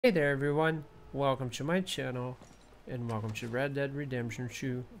Hey there everyone, welcome to my channel and welcome to Red Dead Redemption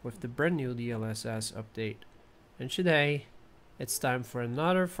 2 with the brand new DLSS update. And today it's time for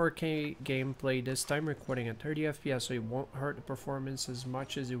another 4K gameplay, this time recording at 30 FPS so it won't hurt the performance as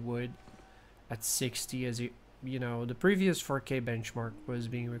much as it would at 60 as you know, the previous 4K benchmark was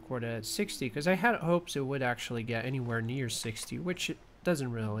being recorded at 60 because I had hopes it would actually get anywhere near 60, which it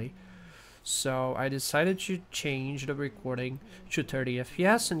doesn't really. So I decided to change the recording to 30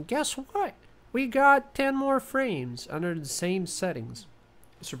 FPS, and guess what? We got 10 more frames under the same settings,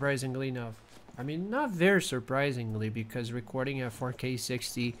 surprisingly enough. I mean, not very surprisingly, because recording at 4K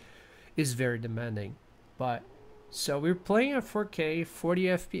 60 is very demanding. But, so we're playing at 4K, 40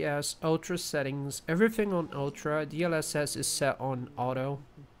 FPS, ultra settings, everything on ultra. DLSS is set on auto.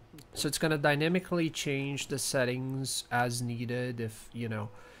 So it's gonna dynamically change the settings as needed if, you know,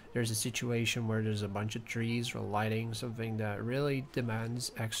 there's a situation where there's a bunch of trees or lighting, something that really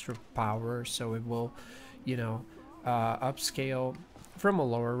demands extra power, so it will, you know, upscale from a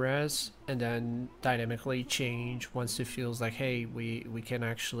lower res and then dynamically change once it feels like, hey, we can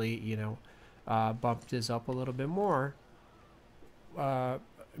actually, you know, bump this up a little bit more,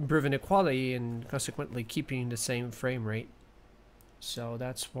 improving the quality and consequently keeping the same frame rate. So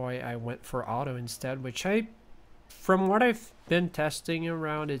that's why I went for auto instead, which from what I've been testing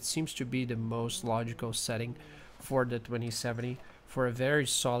around, it seems to be the most logical setting for the 2070 for a very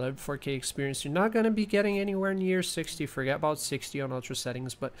solid 4K experience. You're not going to be getting anywhere near 60, forget about 60 on ultra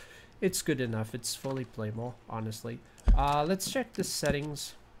settings, but it's good enough. It's fully playable, honestly. Let's check the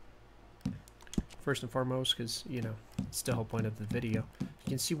settings first and foremost, because, you know, it's the whole point of the video. You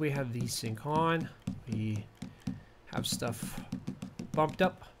can see we have VSync on, we have stuff bumped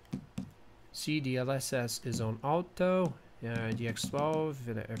up. See, DLSS is on auto, DX12,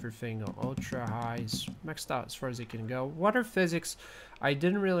 and everything on ultra highs, maxed out as far as it can go. Water physics, I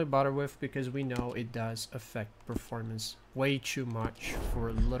didn't really bother with because we know it does affect performance way too much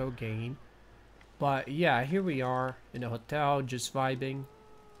for little gain. But yeah, here we are in a hotel, just vibing.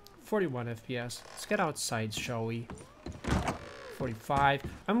 41 FPS. Let's get outside, shall we? 45.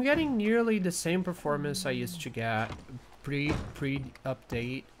 I'm getting nearly the same performance I used to get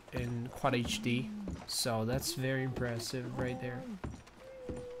pre-update in Quad HD, so that's very impressive right there.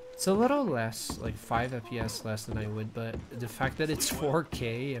 It's a little less, like 5 FPS less than I would, but the fact that it's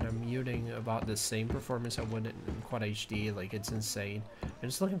 4K and I'm muting about the same performance I would in Quad HD, like, it's insane. And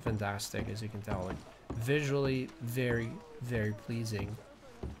it's looking fantastic, as you can tell, like, visually very, very pleasing.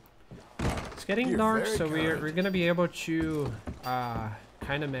 It's getting dark, so we're gonna be able to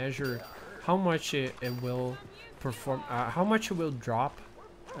kind of measure how much it will perform, how much it will drop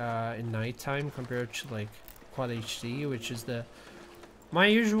in nighttime compared to like Quad HD, which is my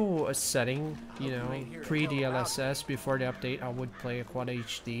usual setting. You know, pre DLSS, before the update, I would play a Quad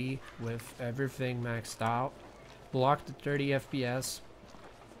HD with everything maxed out, blocked at 30 FPS.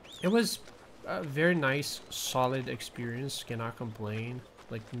 It was a very nice, solid experience. Cannot complain.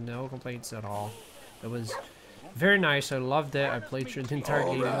 Like, no complaints at all. It was very nice. I loved it. I played through the entire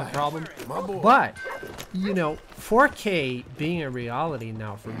game, no problem. But, you know, 4K being a reality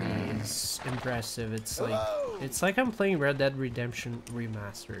now for me is impressive. It's like I'm playing Red Dead Redemption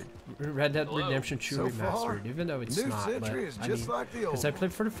Remastered. Red Dead Redemption 2 Remastered, even though it's not. But, I mean, because I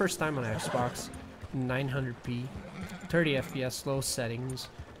played for the first time on Xbox, 900p, 30 FPS, low settings.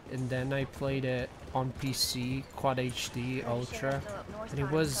 And then I played it on PC, Quad HD, Ultra, and it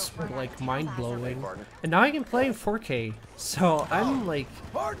was like mind-blowing. And now I can play in 4K, so I'm like,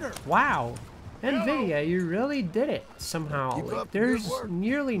 wow, Nvidia, you really did it somehow. Like, there's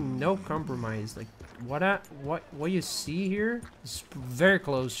nearly no compromise. Like, what you see here is very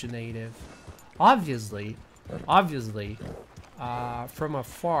close to native. Obviously, from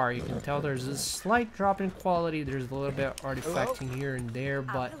afar, you can tell there's a slight drop in quality. There's a little bit artifacting here and there,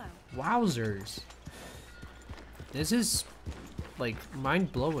 but wowzers. This is, like,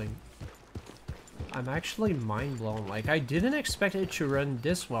 mind-blowing. I'm actually mind-blown. Like, I didn't expect it to run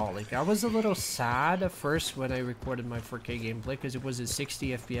this well. Like, I was a little sad at first when I recorded my 4K gameplay because it was a 60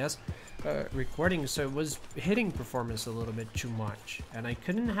 FPS recording, so it was hitting performance a little bit too much. And I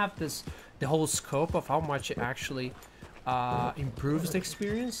couldn't have the whole scope of how much it actually improves the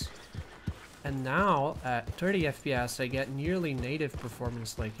experience. And now at 30 FPS I get nearly native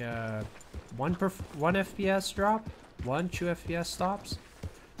performance, like 1 FPS drop, 2 FPS stops.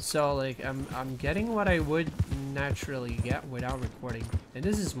 So like I'm getting what I would naturally get without recording, and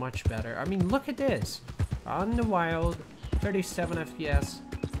this is much better. I mean, look at this on the wild, 37 FPS,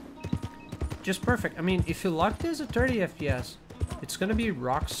 just perfect. I mean, if you lock this at 30 FPS, it's gonna be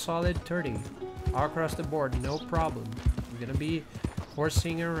rock solid 30 all across the board, no problem. You're gonna be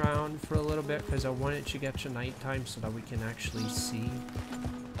horsing around for a little bit because I wanted to get to nighttime so that we can actually see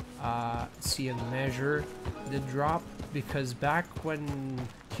and measure the drop, because back when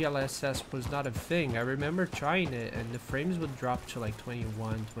DLSS was not a thing, I remember trying it and the frames would drop to like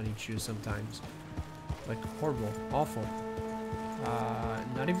 21, 22 sometimes. Like horrible, awful.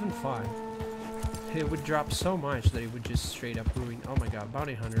 Not even fun. It would drop so much that it would just straight up ruin. Oh my god,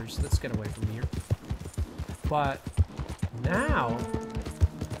 bounty hunters, let's get away from here. But now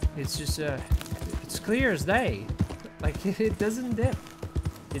it's just it's clear as day. Like it doesn't dip.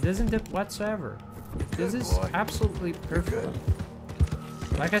 It doesn't dip whatsoever. This is absolutely perfect.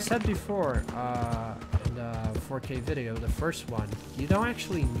 Like I said before, in the 4K video, the first one, you don't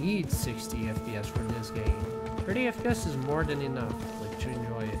actually need 60 FPS for this game. 30 FPS is more than enough, like, to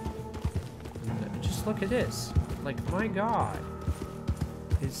enjoy it. And just look at this. Like, my god.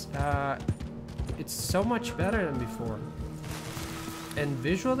 It's so much better than before. And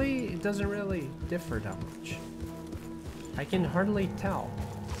visually, it doesn't really differ that much. I can hardly tell.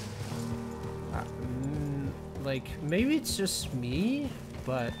 Like, maybe it's just me,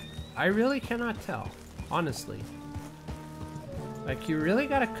 but I really cannot tell, honestly. Like, you really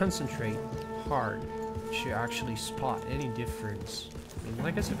gotta concentrate hard to actually spot any difference. I mean,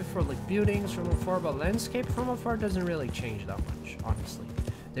 like I said before, like buildings from afar, but landscape from afar doesn't really change that much, honestly.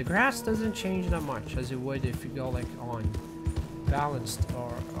 The grass doesn't change that much as it would if you go like on balanced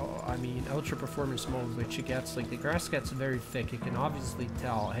or I mean ultra performance mode, which it gets like the grass gets very thick. You can obviously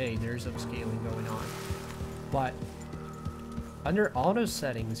tell, hey, there's upscaling going on. But under auto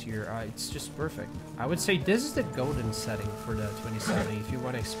settings here, it's just perfect. I would say this is the golden setting for the 2070 if you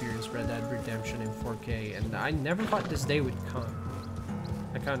want to experience Red Dead Redemption in 4K, and I never thought this day would come.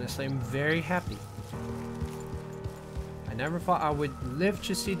 Like, honestly, I'm very happy. I never thought I would live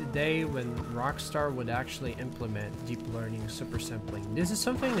to see the day when Rockstar would actually implement deep learning super sampling. This is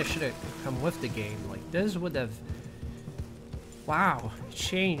something that should have come with the game. Like, this would have, wow,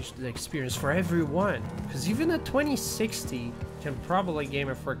 changed the experience for everyone. Because even a 2060 can probably game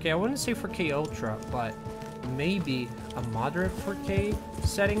at 4K. I wouldn't say 4K Ultra, but maybe a moderate 4K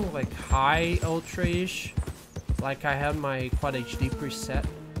setting, like high Ultra-ish, like I have my Quad HD preset.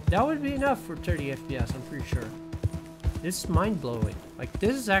 That would be enough for 30 FPS, I'm pretty sure. This is mind-blowing. Like,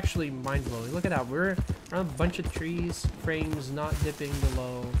 this is actually mind-blowing. Look at that. We're around a bunch of trees, frames not dipping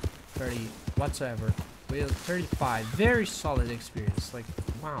below 30 whatsoever. We have 35. Very solid experience. Like,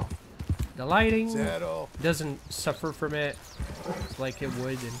 wow. The lighting doesn't suffer from it like it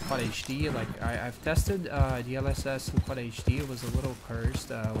would in Quad HD. Like, I've tested DLSS in Quad HD. It was a little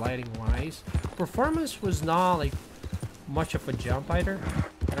cursed lighting-wise. Performance was not, like, much of a jump either.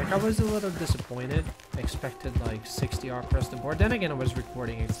 Like, I was a little disappointed. I expected like 60 across the board. Then again, I was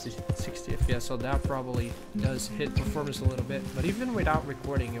recording at 60 FPS, so that probably does hit performance a little bit. But even without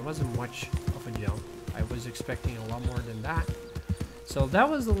recording, it wasn't much of a jump. I was expecting a lot more than that. So that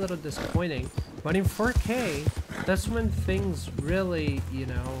was a little disappointing. But in 4K, that's when things really, you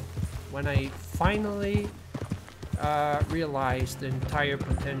know, when I finally realized the entire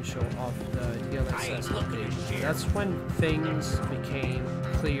potential of the DLSS update. That's when things became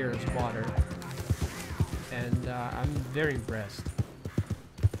clear as water. And I'm very impressed.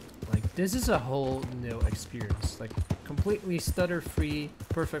 Like, this is a whole new experience. Like, completely stutter-free,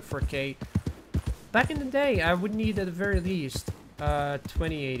 perfect 4K. Back in the day, I would need at the very least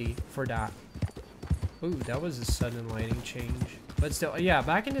 2080 for that. Ooh, that was a sudden lighting change. But still, yeah,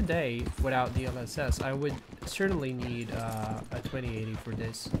 back in the day, without DLSS, I would certainly need a 2080 for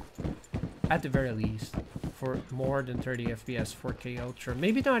this. At the very least. For more than 30 FPS 4K Ultra.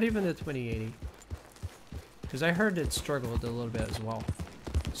 Maybe not even the 2080. Because I heard it struggled a little bit as well.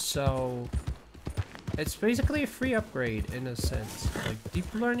 So, it's basically a free upgrade in a sense. Like,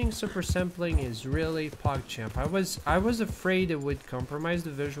 deep learning super sampling is really PogChamp. I was afraid it would compromise the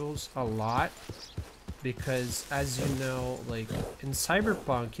visuals a lot. Because, as you know, like, in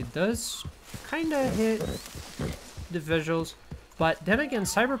Cyberpunk, it does kind of hit the visuals. But then again,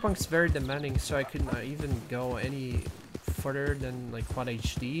 Cyberpunk's very demanding, so I could not even go any further than, like, Quad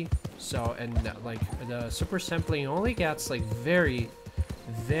HD. So, and, like, the super sampling only gets, like, very,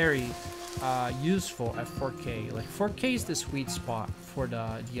 very useful at 4K. Like, 4K is the sweet spot for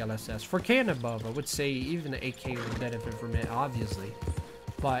the DLSS. 4K and above, I would say even 8K would benefit from it, obviously.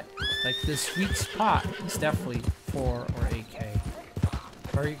 But, like, the sweet spot is definitely 4 or 8K.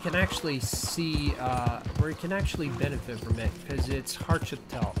 Where you can actually see, where you can actually benefit from it, because it's hard to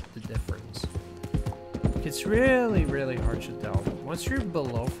tell the difference. It's really, really hard to tell. Once you're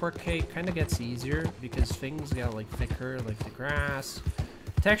below 4K, it kind of gets easier, because things get, like, thicker, like the grass.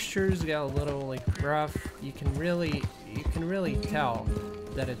 Textures get a little, like, rough. You can really, you can really tell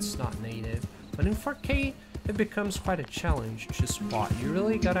that it's not native. But in 4K, it becomes quite a challenge to spot. You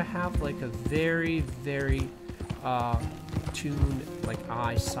really gotta have like a very, very tuned like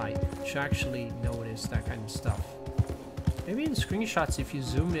eyesight to actually notice that kind of stuff. Maybe in screenshots, if you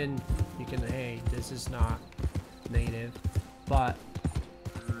zoom in, you can, hey, this is not native, but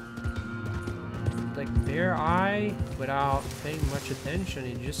like bare eye, without paying much attention,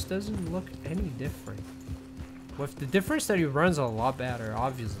 it just doesn't look any different. With the difference that it runs a lot better,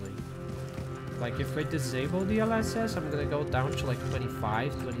 obviously. Like if I disable DLSS, I'm gonna go down to like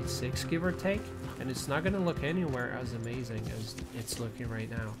 25, 26, give or take, and it's not gonna look anywhere as amazing as it's looking right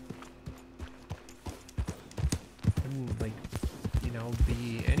now. Wouldn't, like, you know,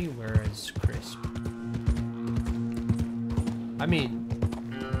 be anywhere as crisp. I mean,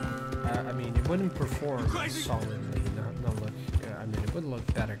 it wouldn't perform solidly. No look. I mean, it would look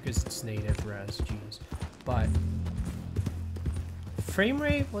better because it's native res, jeez. But frame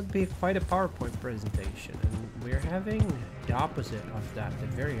rate would be quite a PowerPoint presentation, and we're having the opposite of that, the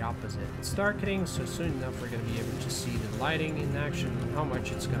very opposite. It's darkening, so soon enough we're going to be able to see the lighting in action and how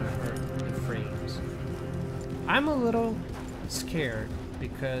much it's going to hurt the frames. I'm a little scared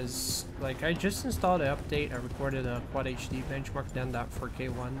because, like, I just installed an update. I recorded a Quad HD benchmark, then that 4K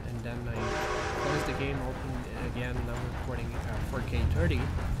one, and then I closed the game, opened it again, and I'm recording 4K 30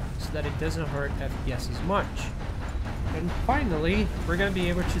 so that it doesn't hurt FPS as much. And finally, we're going to be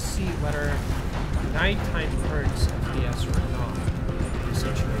able to see whether nighttime hurts FPS or not in this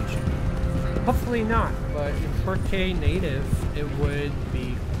situation. Hopefully not, but in 4K native, it would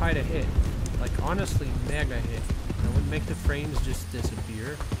be quite a hit. Like, honestly, mega hit. It would make the frames just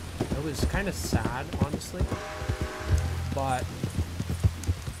disappear. It was kind of sad, honestly. But,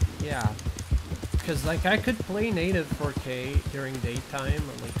 yeah. Because, like, I could play native 4K during daytime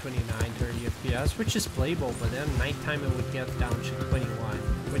at like 29, 30 FPS, which is playable, but then nighttime it would get down to 21,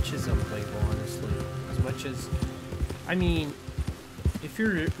 which is unplayable, honestly. As much as, I mean, if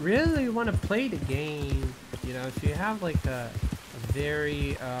you really want to play the game, you know, if you have like a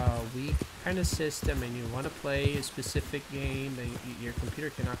very weak kind of system and you want to play a specific game that your computer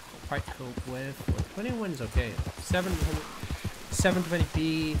cannot quite cope with, well, 21 is okay.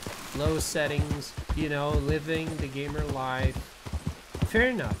 720p, low settings, you know, living the gamer life. Fair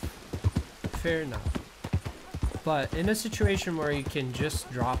enough. Fair enough. But in a situation where you can just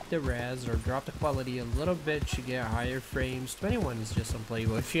drop the res or drop the quality a little bit to get higher frames, 21 is just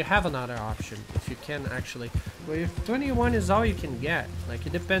unplayable. If you have another option, if you can actually, well, if 21 is all you can get, like,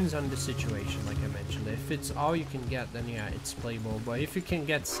 it depends on the situation, like I mentioned. If it's all you can get, then yeah, it's playable. But if you can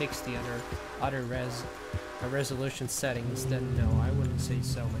get 60 other resolution settings, then no, I wouldn't say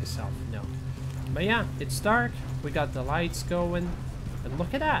so myself, no. But yeah, it's dark, we got the lights going, and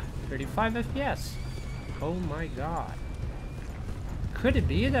look at that, 35 FPS. Oh my god. Could it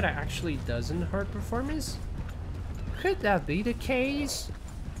be that it actually doesn't hurt performance? Could that be the case?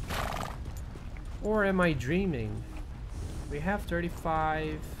 Or am I dreaming? We have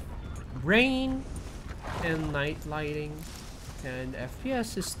 35, rain, and night lighting, and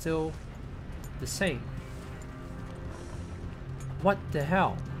FPS is still the same. What the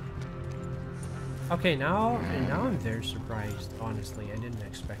hell? Okay, now I'm very surprised, honestly. I didn't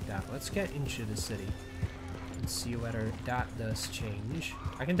expect that. Let's get into the city and see whether that does change.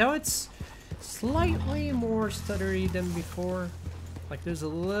 I can tell it's slightly more stuttery than before. Like, there's a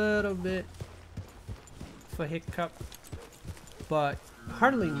little bit of a hiccup, but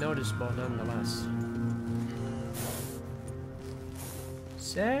hardly noticeable nonetheless.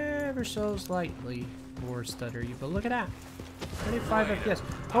 It's ever so slightly more stuttery, but look at that. 25 FPS.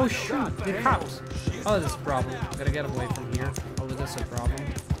 Oh shoot, the cops. Oh, that's a problem. Gotta get away from here. Oh, that's a problem.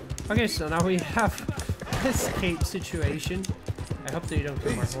 Okay, so now we have this escape situation. I hope that you don't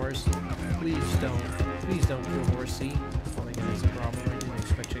kill my horse. Please don't. Please don't kill horsey. Oh my god, that's a problem. I didn't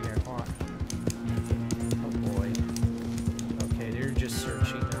expect you to get caught. Oh boy. Okay, they're just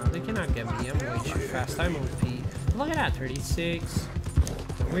searching now. They cannot get me. I'm way too fast. I'm OP. Look at that, 36.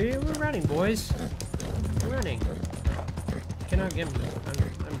 We're running, boys. We're running. Cannot get me.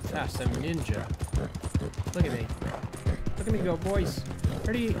 I'm fast. I'm ninja. Look at me. Look at me go, boys.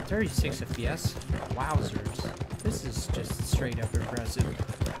 36 FPS. Wowzers. This is just straight up impressive.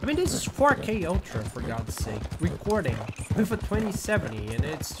 I mean, this is 4K Ultra, for God's sake. Recording with a 2070, and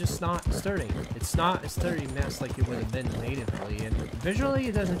it's just not sturdy. It's not a sturdy mess like it would have been natively, and visually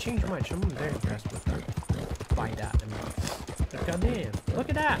it doesn't change much. I'm very impressed with that. By that, I mean. But goddamn. Look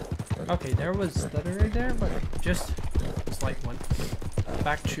at that. Okay, there was stutter right there, but just a slight one.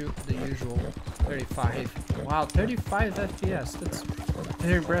 Back to the usual 35. Wow, 35 FPS. That's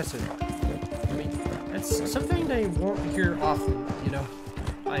very impressive. I mean, That's something they won't hear often, you know?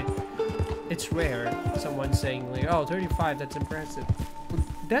 Like, it's rare someone saying like, oh, 35, that's impressive.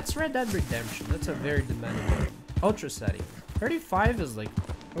 That's Red Dead Redemption. That's a very demanding game. Ultra setting. 35 is like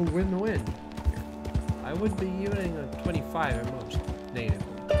a win-win. I would be using a 25 at most,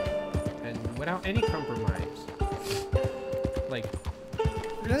 natively. And without any compromise. Like,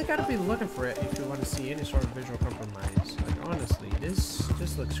 you really gotta be looking for it if you want to see any sort of visual compromise. Like, honestly,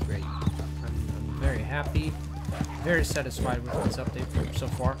 this looks great. I'm very happy, very satisfied with this update so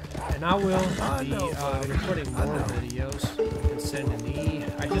far. And I will be recording more videos. I can send an E.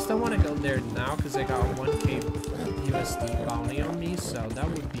 I just don't want to go there now because I got a 1K USD bounty on me, so that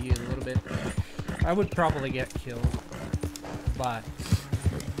would be a little bit... I would probably get killed. But,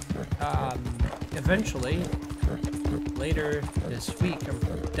 eventually... later this week, I'm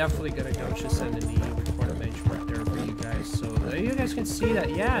definitely gonna go to send an E, record a benchmark there for you guys, so that you guys can see that,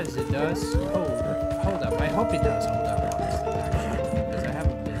 yes, it does. Oh, hold up, I hope it does hold up, honestly, actually, because I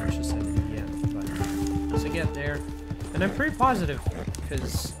haven't been to send it yet, but once I get there, and I'm pretty positive,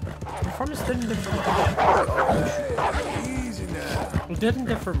 because performance didn't differ much. It didn't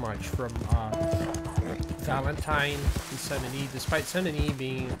differ much from Valentine and San Denis, despite San Denis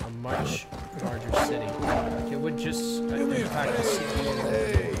being a much larger city. Like, it would just impact the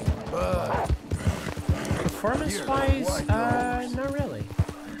city. Performance-wise, not really.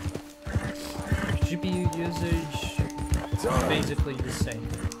 GPU usage, basically the same.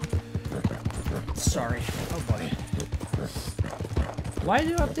 Sorry. Oh boy. Why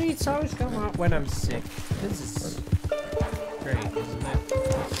do updates always come out when I'm sick? This is great, isn't it?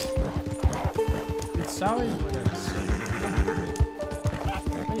 It's always when I'm sick.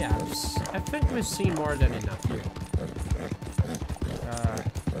 But yeah, I think we've seen more than enough here.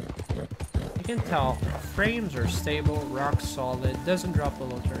 You can tell frames are stable, rock solid, doesn't drop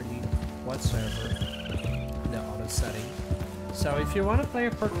below 30 whatsoever in the auto setting. So if you want to play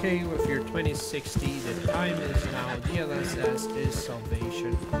a 4K with your 2060, the time is now. DLSS is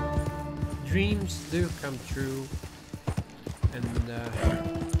salvation. Dreams do come true, and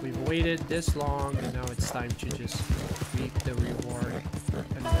we've waited this long, and now it's time to just reap the reward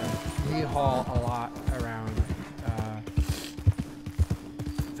and rehaul a lot around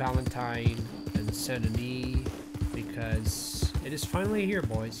Valentine and San Denis, because it is finally here,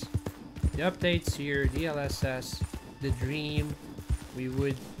 boys. The update's here, DLSS, the dream, we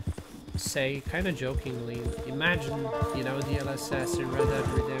would say, kind of jokingly, imagine, you know, DLSS in Red Dead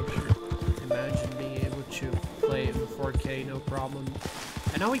Redemption. Imagine being able to play it in 4K, no problem.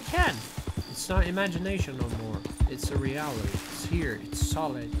 And now we can! It's not imagination no more. It's a reality. It's here. It's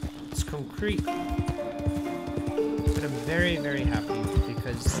solid. It's concrete. And I'm very, very happy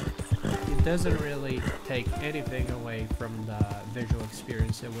because it doesn't really take anything away from the visual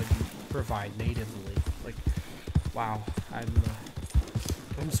experience it would provide natively. Like, wow,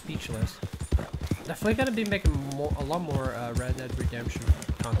 I'm speechless. Definitely gonna be making a lot more Red Dead Redemption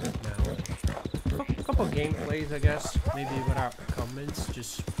content now. A couple gameplays, I guess, maybe without comments,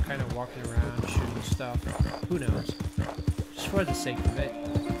 just kind of walking around, shooting stuff. Who knows? Just for the sake of it,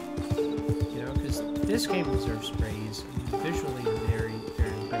 you know, because this game deserves praise. I mean, visually, very,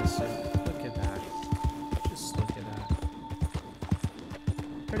 very impressive. Look at that. Just look at that.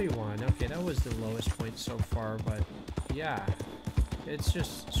 31. Okay, that was the lowest point so far, but yeah, it's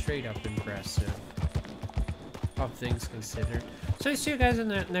just straight up impressive. All things considered. So I see you guys in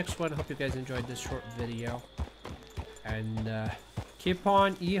the next one. Hope you guys enjoyed this short video. And keep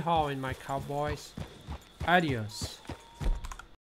on e-hauling, my cowboys. Adios.